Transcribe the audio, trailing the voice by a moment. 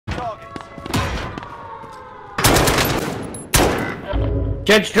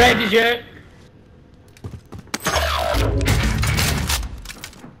Judge Dredd is here.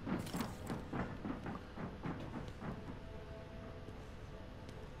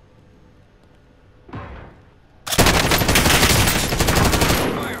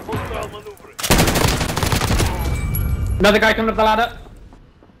 Another guy coming up the ladder.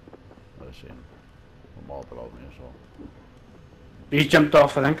 I see him. I'm all below me as well. He's jumped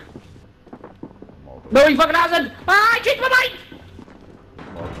off, I think. No, he fucking hasn't! Ah, I changed my mind!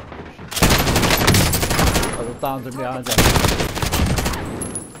 I got down to behind him.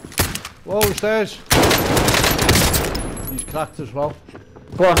 Whoa, stairs! He's cracked as well.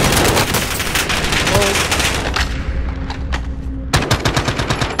 Go on. Whoa.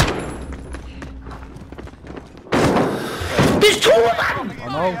 There's two of them! I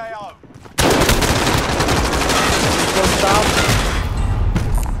know. One's down.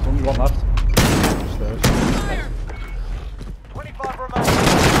 There's only one left. Stairs. 25 remaining.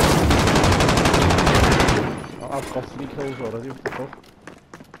 I've got 3 kills already. What the fuck?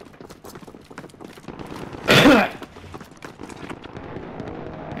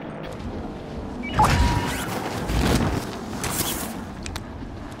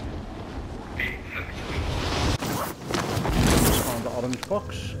 Found the orange box.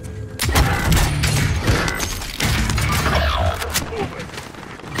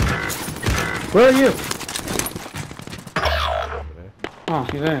 Where are you? Oh,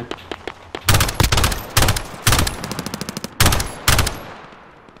 you're there.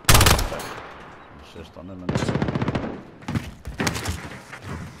 Assist on him and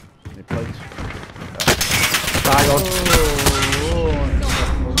any plates. Bye, God.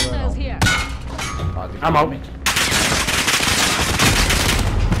 Hostiles here. I'm out.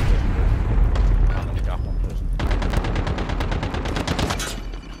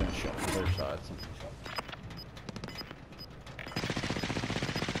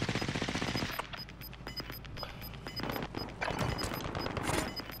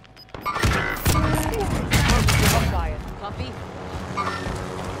 Copy.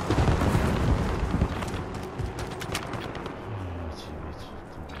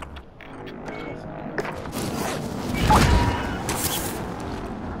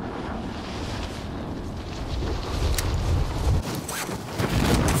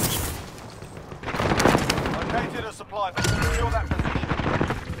 Located a supply but secure that position.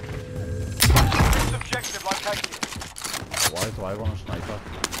 Fixed objective located. Why do I want a sniper?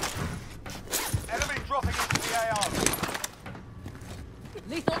 Enemy dropping into the AR.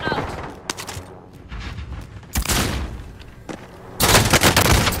 Lethal out.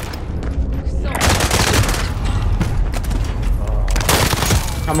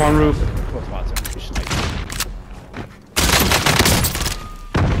 I'm on roof. What's that? Sniper.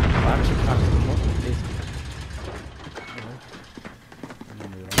 I actually can't see what it is.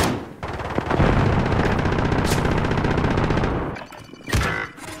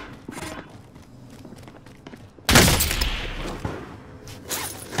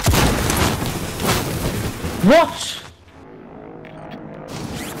 What?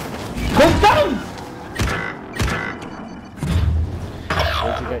 Go down!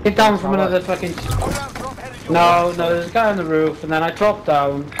 Get down from another fucking... No, there's a guy on the roof, and then I dropped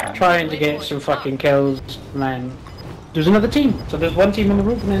down, trying to get some fucking kills, and then there's another team. So there's one team on the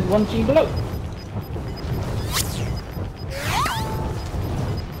roof, and there's one team below.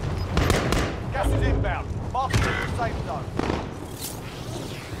 Gas is inbound. Marking the safe zone.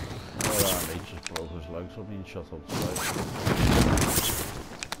 Oh, he just broke his legs for being shot outside.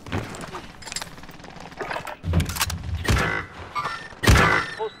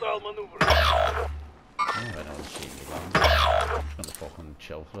 Hostile maneuver. Oh, I don't see you land. I'm just gonna fucking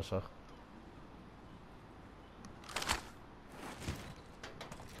chill for a sec.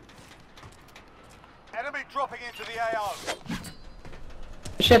 Enemy dropping into the AO.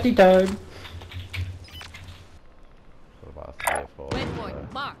 Shetty down. For about 3 or 4.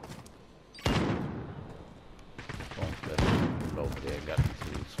 Waypoint mark. Don't get over there and get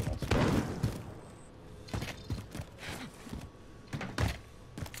into someone's spot.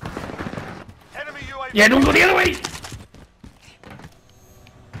 Enemy UAV. Yeah, don't go the other way!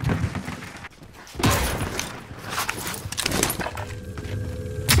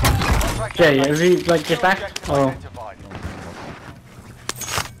 Jay, is he like just back? Oh.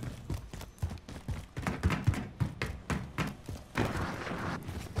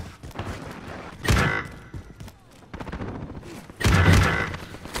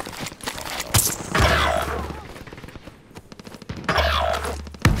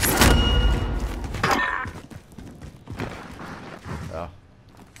 Yeah.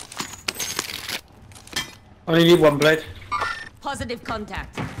 Only need one blade. Positive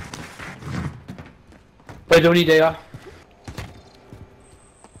contact. Wait, don't need AR.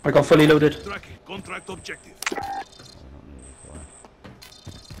 I got fully loaded. Tracking contract objective.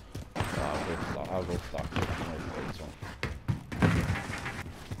 I'll go flat.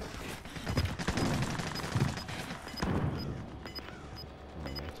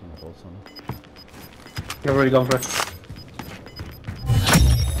 I've already gone for it.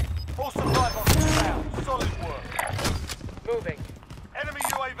 Full supply box inbound. Solid work. Moving. Enemy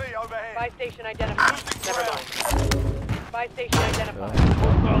UAV overhead. Buy station identified. Losing Never ground. mind. Buy station identified.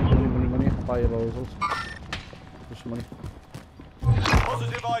 Money. Buy your roses. Just money.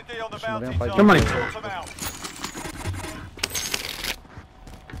 Positive ID on the bounty target. Come on. Sort them out.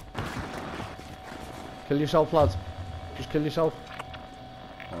 Kill yourself, lads. Just kill yourself.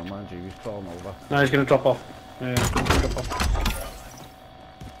 Oh man, gee, he's falling over. No, he's gonna drop off. Yeah, he's gonna drop off.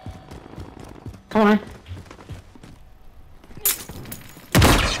 Come on, eh?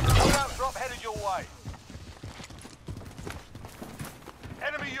 Loadout drop headed your way.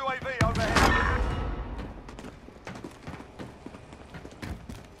 Enemy UAV overhead.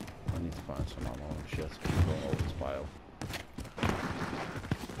 I need to find some ammo and shit. Going over this pile.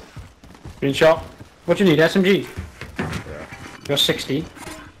 Green shot. What do you need? SMG? Yeah. You're 60. Back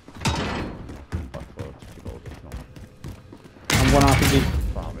forward to keep all this now. And one RPG.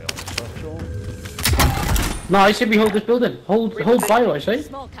 Farmy on the stuff, Sean. No, I say we hold this building. Hold fire, I say.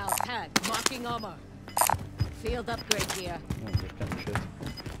 Small cows tag. Marking armor. Field upgrade here. Oh, just getting shit.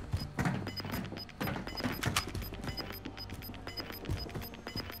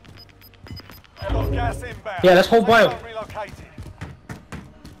 Got gas inbound. Yeah, let's hold bio. Relocated.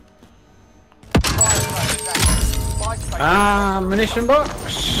 Ammunition box.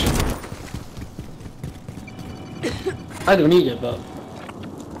 I don't need it, but.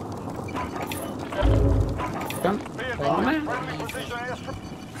 Come. Be Come on, advised, man. friendly precision airstrike.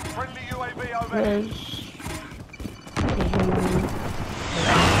 Friendly UAV overhead.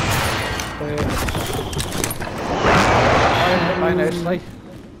 Mine nicely.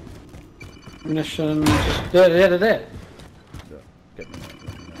 Munitions. They're there. Get me.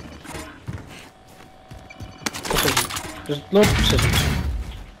 There's loads of precision.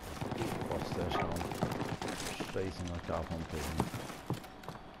 What's this one? Straight in like that one, please.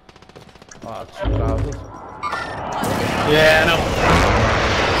 Oh, that's too crowded. Yeah, I know.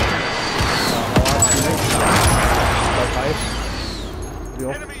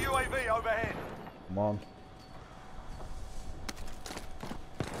 Enemy UAV overhead. Come on.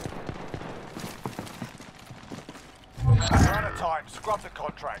 We're out of time. Scrub the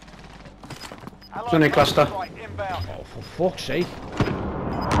contract. It's only a cluster. Strike inbound. Oh, for fuck's sake.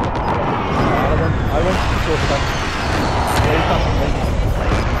 I went to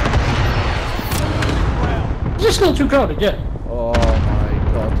the Is it still too crowded? Yeah. Oh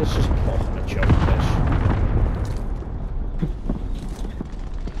my god, this is fucking a joke, this.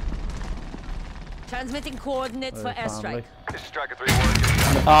 Transmitting coordinates for airstrike. This is Striker 3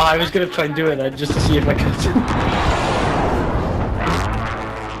 working. I was gonna try and do it then, just to see if I could.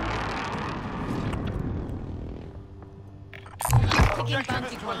 Objective bounty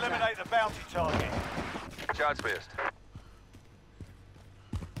is to contract. eliminate the bounty target. Charge missed.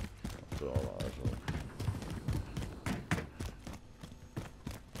 Do all that as well.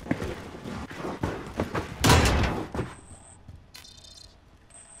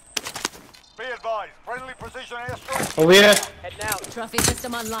 Be advised, friendly precision airstrike. Over here. Heading out. Trophy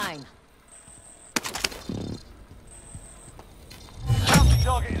system online. Bounty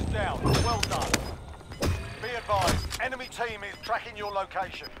target is down. Well done. Be advised, enemy team is tracking your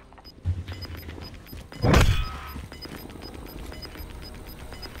location.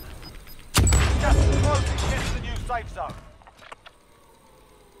 Gas is closing. Get to the new safe zone.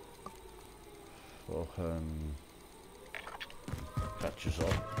 Fucking catch us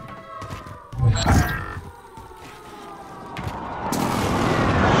up.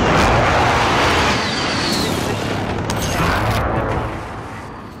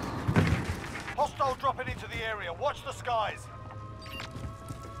 Hostile dropping into the area. Watch the skies.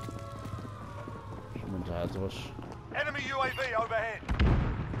 Someone's ahead of us. Enemy UAV overhead.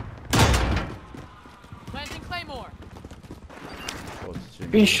 Planting Claymore. Oh, it's in-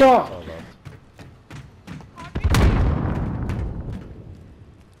 Been shot. Oh, that.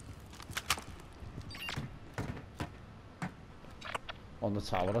 On the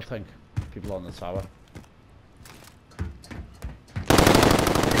tower, I think. People on the tower.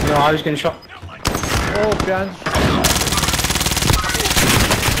 No, I was getting shot Oh, behind.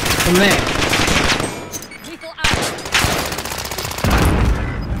 from there. Lethal out.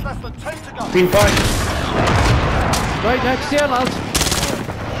 There's less than 10 to go. Been fine. Right next to you, lads.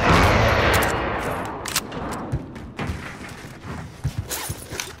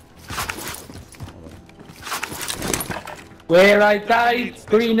 Where I died,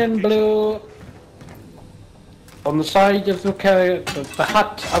 green and blue. On the side of the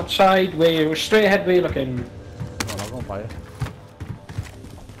hut outside, where you were straight ahead where you're looking. Oh, no, go on fire.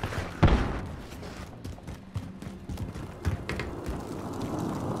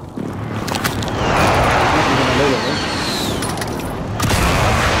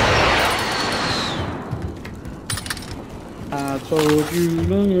 I told you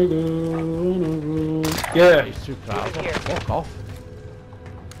long ago on a road. Yeah. He's too proud. Fuck off.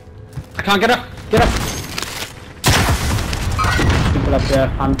 I can't get up. Get up. People up there.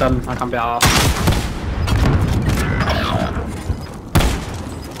 I'm done. I can't be off.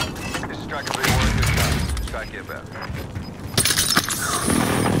 This is Striker 3-1. Good shot. Strike inbound.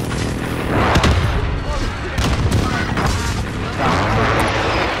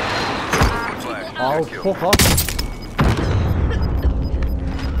 Oh, fuck off.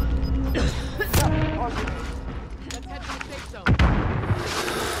 Let's head to the safe zone.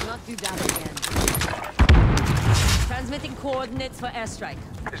 Not do that again. Transmitting coordinates for airstrike.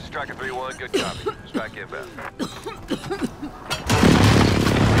 This is Striker 3-1. Good copy. Strike inbound. Let's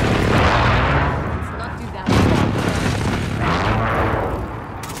not do that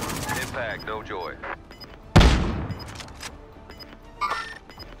again. Impact. No joy.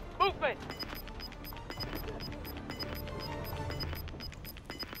 Movement.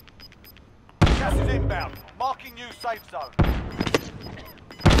 Gas is inbound. Marking new safe zone.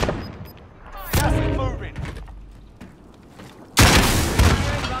 Gas is moving.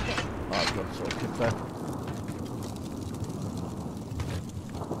 Rocket. Oh, I've got sort of kick there.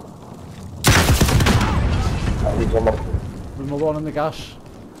 There's another one in the gas.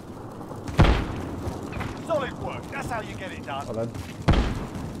 Solid work. That's how you get it done. Well then.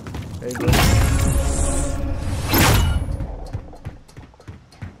 There you go.